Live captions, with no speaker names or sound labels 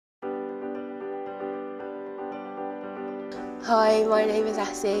Hi, my name is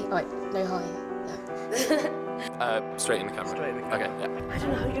Essie. Right, no hi. No. Straight in the camera. Straight in the camera. Okay, yeah. I don't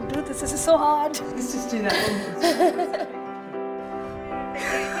know how you do this. This is so hard. Let's just do that one.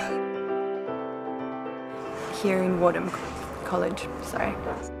 Here in Wadham College, sorry.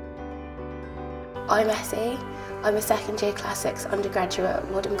 I'm Essie. I'm a second-year Classics undergraduate at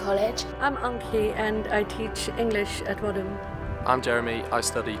Wadham College. I'm Anki and I teach English at Wadham. I'm Jeremy. I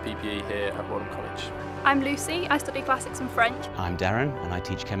study PPE here at Wadham College. I'm Lucy. I study Classics and French. I'm Darren and I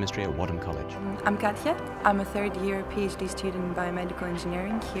teach chemistry at Wadham College. I'm Katja. I'm a third-year PhD student in biomedical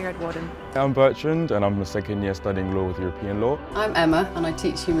engineering here at Wadham. I'm Bertrand and I'm a second year studying law with European law. I'm Emma and I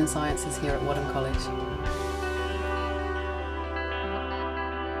teach human sciences here at Wadham College.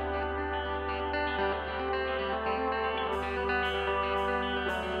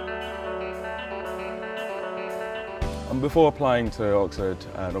 Before applying to Oxford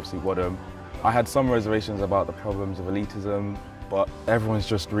and obviously Wadham, I had some reservations about the problems of elitism, but everyone's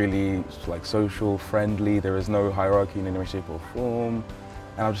just really social, friendly, there is no hierarchy in any way, shape or form,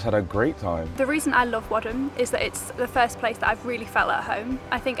 and I've just had a great time. The reason I love Wadham is that it's the first place that I've really felt at home.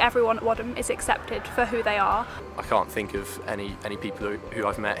 I think everyone at Wadham is accepted for who they are. I can't think of any people who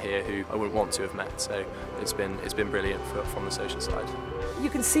I've met here who I wouldn't want to have met, so it's been brilliant from the social side. You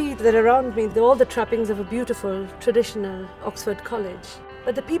can see that around me, all the trappings of a beautiful, traditional Oxford college.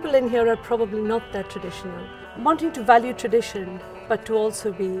 But the people in here are probably not that traditional. Wanting to value tradition, but to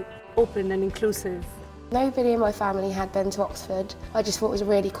also be open and inclusive. Nobody in my family had been to Oxford. I just thought it was a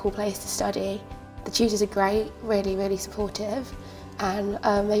really cool place to study. The tutors are great, really, really supportive, and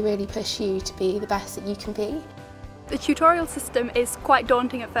they really push you to be the best that you can be. The tutorial system is quite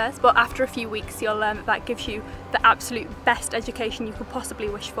daunting at first, but after a few weeks you'll learn that gives you the absolute best education you could possibly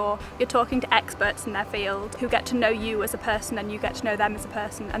wish for. You're talking to experts in their field who get to know you as a person and you get to know them as a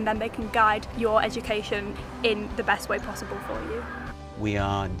person, and then they can guide your education in the best way possible for you. We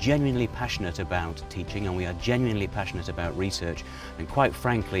are genuinely passionate about teaching and we are genuinely passionate about research, and quite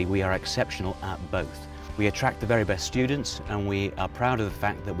frankly we are exceptional at both. We attract the very best students and we are proud of the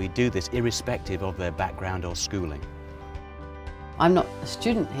fact that we do this irrespective of their background or schooling. I'm not a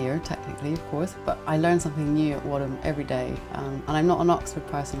student here, technically, of course, but I learn something new at Wadham every day, and I'm not an Oxford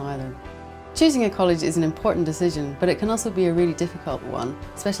person either. Choosing a college is an important decision, but it can also be a really difficult one,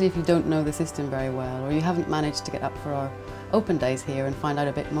 especially if you don't know the system very well, or you haven't managed to get up for our open days here and find out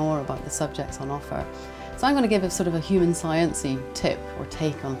a bit more about the subjects on offer. So I'm going to give a sort of a human sciencey tip or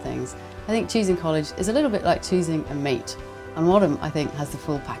take on things. I think choosing college is a little bit like choosing a mate. And Wadham, I think, has the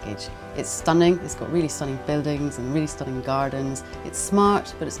full package. It's stunning, it's got really stunning buildings and really stunning gardens. It's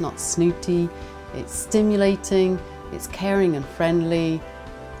smart, but it's not snooty. It's stimulating, it's caring and friendly.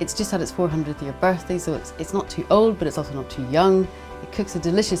 It's just had its 400th year birthday, so it's not too old, but it's also not too young. It cooks a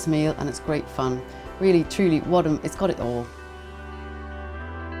delicious meal and it's great fun. Really, truly, Wadham, it's got it all.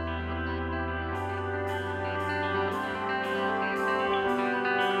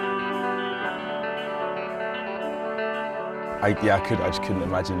 I just couldn't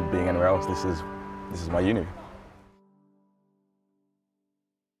imagine being anywhere else. This is my uni.